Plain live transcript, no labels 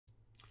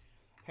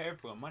Hey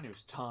everyone, my name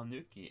is Tom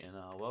Nuki, and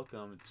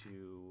welcome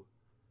to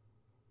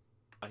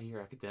A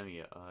Hero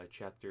Academia,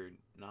 chapter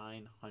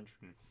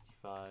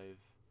 955.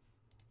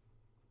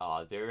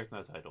 There is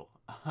no title.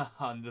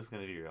 I'm just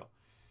gonna be real.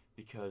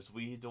 Because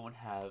we don't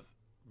have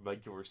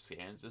regular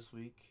scans this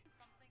week.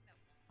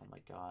 Oh my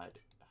god.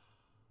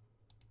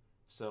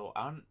 So,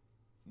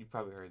 you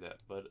probably heard that,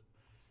 but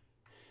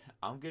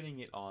I'm getting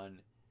it on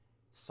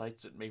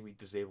sites that make me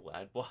disable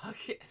ad block,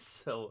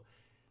 so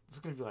there's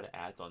gonna be a lot of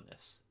ads on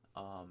this.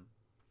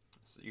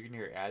 So you're gonna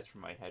hear ads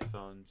from my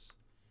headphones.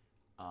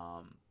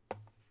 Um,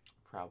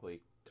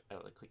 Probably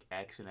click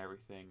X and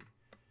everything.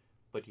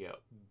 But yeah,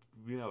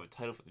 we have a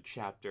title for the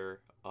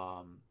chapter.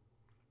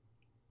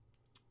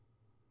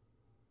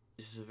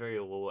 This is a very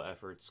low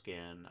effort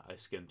scan. I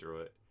skimmed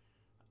through it.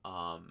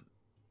 My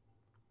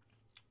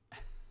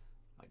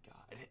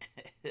God,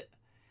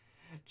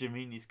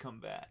 Jamini's come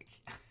back.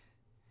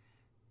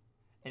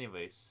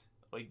 Anyways,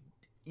 like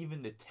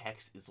even the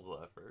text is low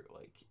effort.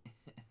 Like,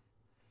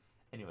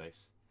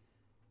 anyways,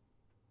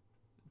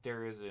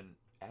 there is an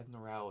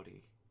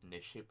abnormality in the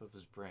shape of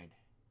his brain.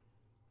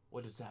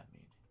 What does that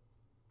mean?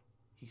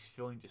 He's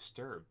feeling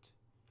disturbed,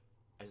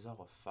 as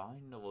I'll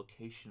find the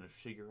location of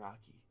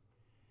Shigaraki.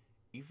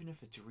 Even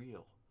if it's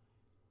real,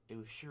 it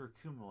was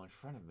Shirakumo in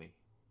front of me.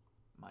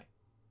 My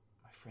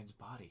friend's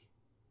body.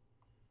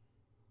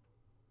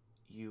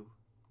 You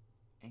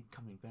ain't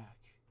coming back.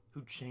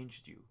 Who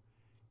changed you?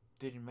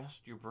 Did it mess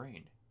with your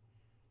brain?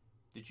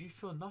 Did you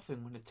feel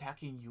nothing when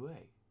attacking UA?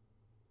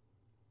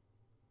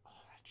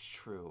 Oh, that's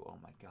true. Oh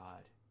my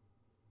god.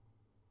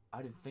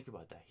 I didn't think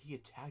about that. He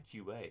attacked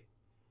UA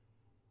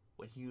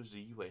when he was a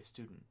UA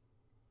student.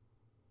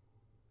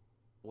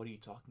 What are you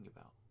talking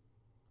about?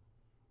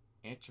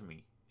 Answer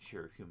me,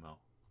 Shirakumo.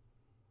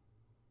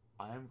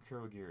 I am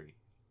Kurogiri.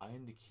 I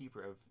am the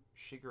keeper of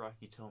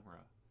Shigaraki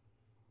Tomura.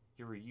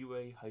 You're a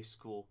UA high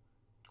school,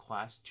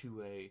 class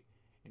 2A,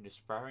 an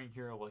aspiring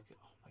hero like.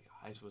 Oh my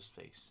god, eyes was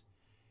face.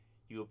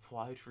 You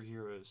applied for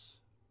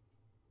heroes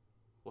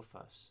with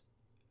us.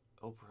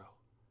 Oh, bro.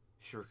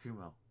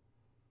 Shirakumo.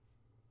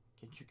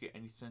 Can't you get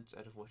any sense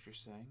out of what you're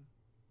saying?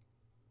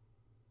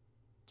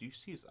 Do you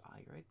see his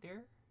eye right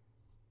there?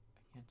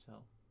 I can't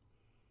tell.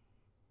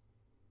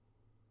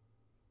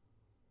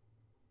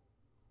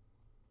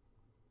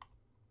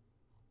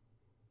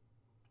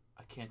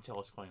 I can't tell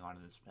what's going on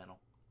in this panel.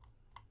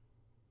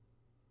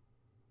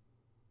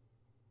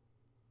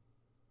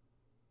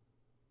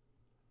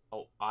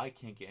 Oh, I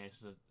can't get any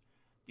sense.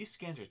 These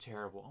scans are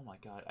terrible. Oh my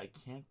god, I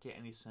can't get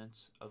any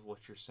sense of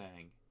what you're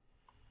saying.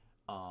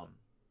 Um,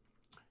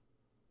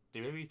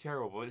 they may be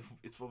terrible, but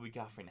it's what we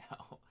got for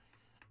now.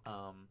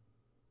 Um,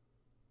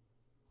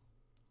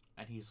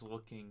 and he's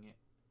looking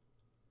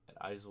at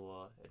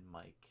Aizawa and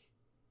Mike.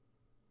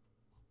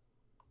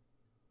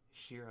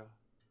 Shira,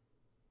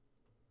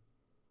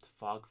 the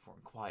fog form,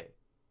 quiet.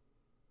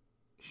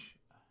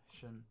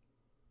 Shun,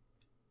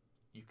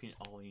 you can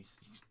always.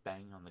 He's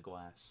banging on the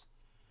glass.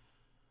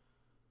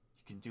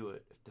 You can do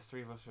it if the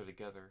three of us are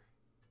together.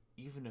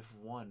 Even if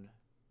one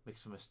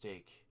makes a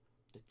mistake,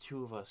 the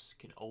two of us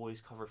can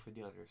always cover for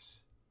the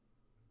others.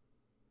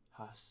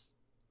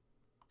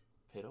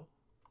 Hospital?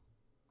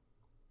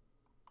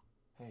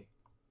 Hey.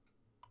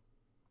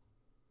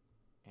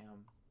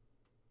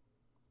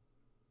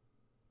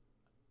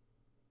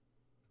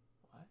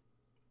 What?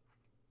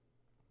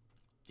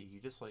 Did you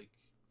just, like,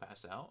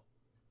 pass out?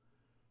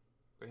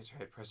 Raise your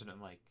head, President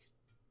Mike.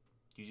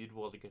 You did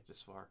well to get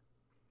this far.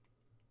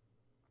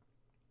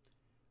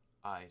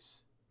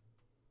 Eyes.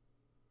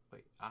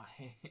 Wait,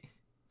 eye.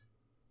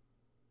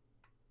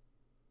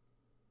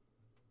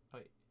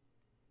 Wait.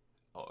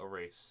 Oh,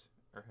 erase.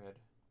 Her head.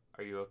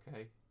 Are you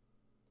okay?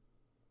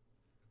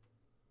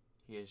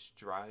 He is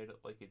dried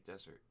like a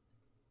desert.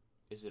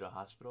 Is it a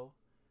hospital?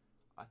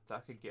 I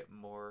thought I could get a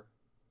more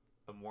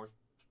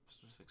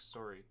specific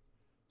story.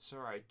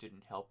 Sorry I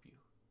didn't help you.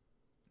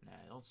 Nah,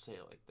 don't say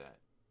it like that.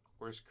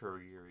 Where's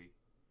Kurogiri?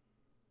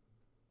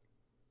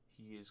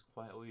 He is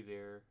quietly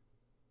there,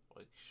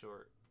 like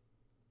short.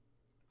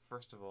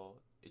 First of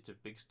all, it's a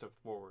big step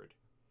forward.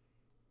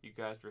 You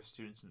guys were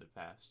students in the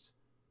past.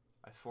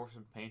 I forced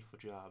some painful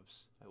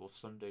jobs. I will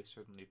someday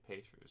certainly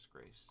pay for this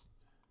grace.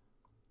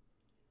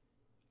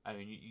 I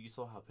mean, you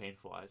saw how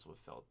painful Aizawa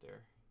felt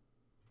there.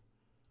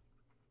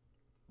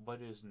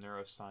 What is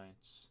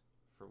neuroscience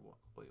for what?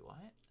 Wait,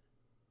 what?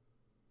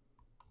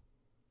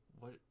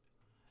 What?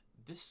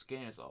 This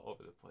scan is all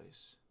over the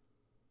place.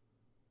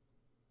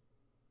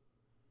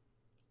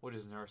 What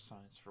is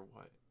neuroscience for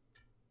what?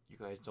 You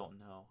guys don't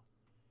know.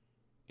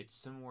 It's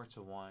similar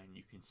to wine.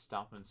 You can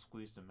stop and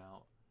squeeze them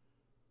out.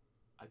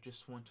 I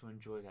just want to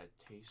enjoy that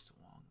taste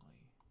longly.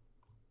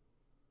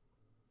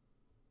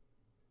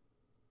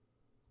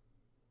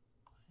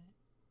 What?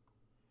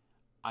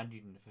 I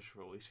need an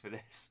official release for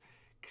this.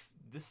 Because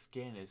this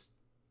scan is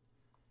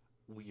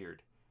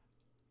weird.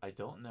 I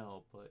don't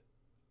know, but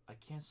I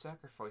can't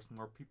sacrifice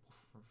more people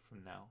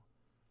from now.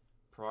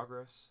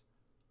 Progress.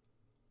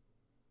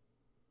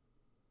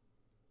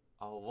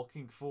 I'm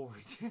looking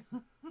forward to.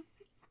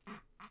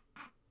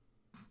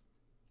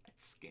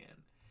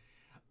 scan.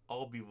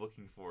 I'll be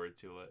looking forward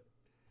to it.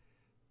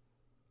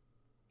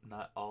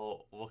 Not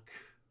all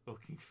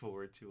looking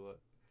forward to it.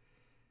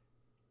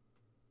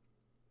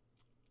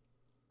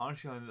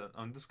 Honestly,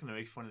 I'm just gonna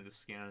make fun of the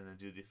scan and then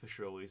do the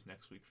official release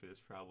next week for this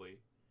probably.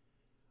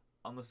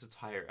 Unless it's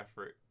higher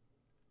effort.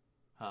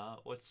 Huh?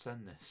 Let's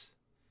send this.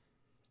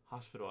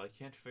 Hospital, I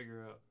can't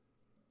figure out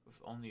if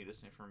only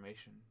this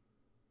information.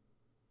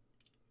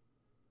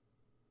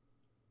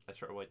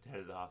 That's right, the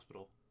head of the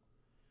hospital.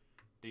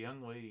 The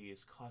young lady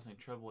is causing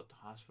trouble at the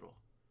hospital.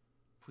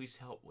 Please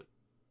help. Wait,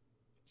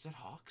 is that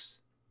Hawks?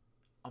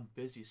 I'm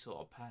busy, so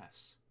I'll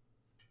pass.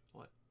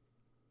 What?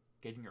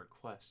 Getting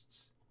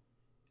requests.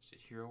 Is it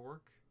hero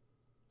work?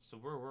 So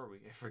where were we?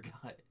 I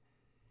forgot.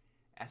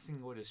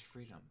 Asking what is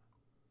freedom.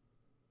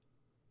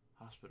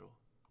 Hospital.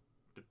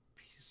 The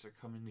pieces are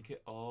coming to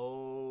get.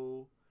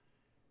 Oh.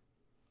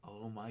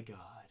 Oh my god.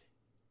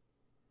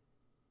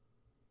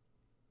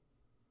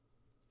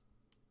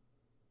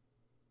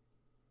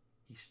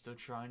 He's still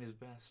trying his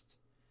best.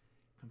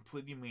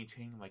 Completely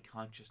maintaining my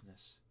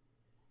consciousness.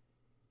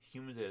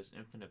 Human that has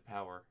infinite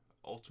power.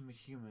 Ultimate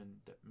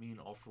human that me and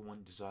All for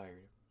One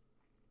desired.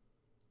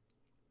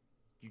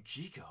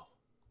 Yujiko?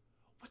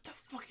 What the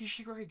fuck is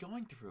Shigure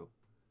going through?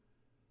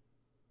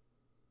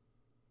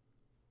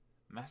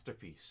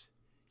 Masterpiece.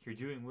 You're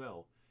doing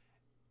well.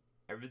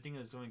 Everything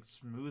is going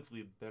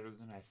smoothly better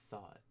than I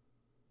thought.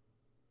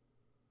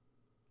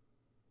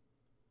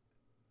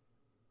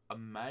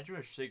 Imagine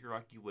if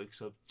Shigaraki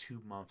wakes up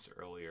 2 months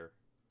earlier.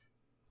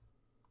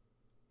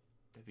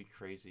 That'd be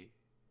crazy.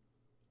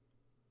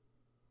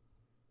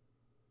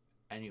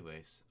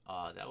 Anyways,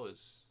 that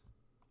was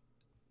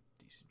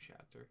a decent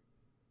chapter.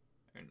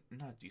 Or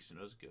not decent,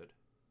 it was good.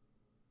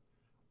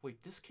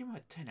 Wait, this came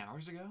out 10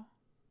 hours ago?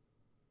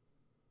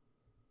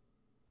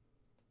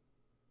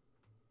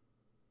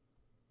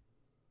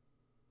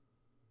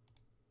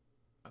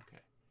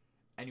 Okay.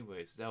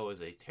 Anyways, that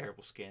was a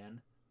terrible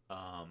scan.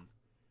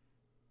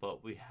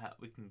 But we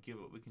can give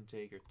what we can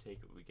take or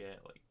take what we get.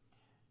 Like,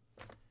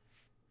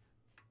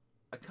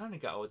 I kind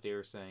of got what they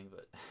were saying,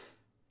 but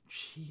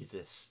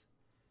Jesus.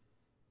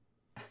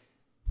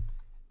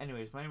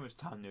 Anyways, my name is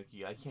Tom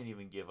Nuki. I can't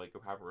even give like a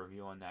proper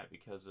review on that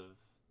because of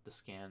the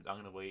scans. I'm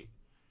gonna wait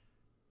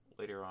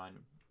later on.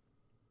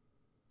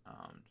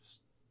 Just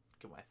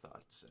get my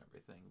thoughts and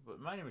everything. But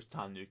my name is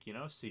Tom Nuki, and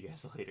I'll see you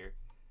guys later.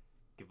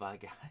 Goodbye,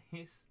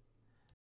 guys.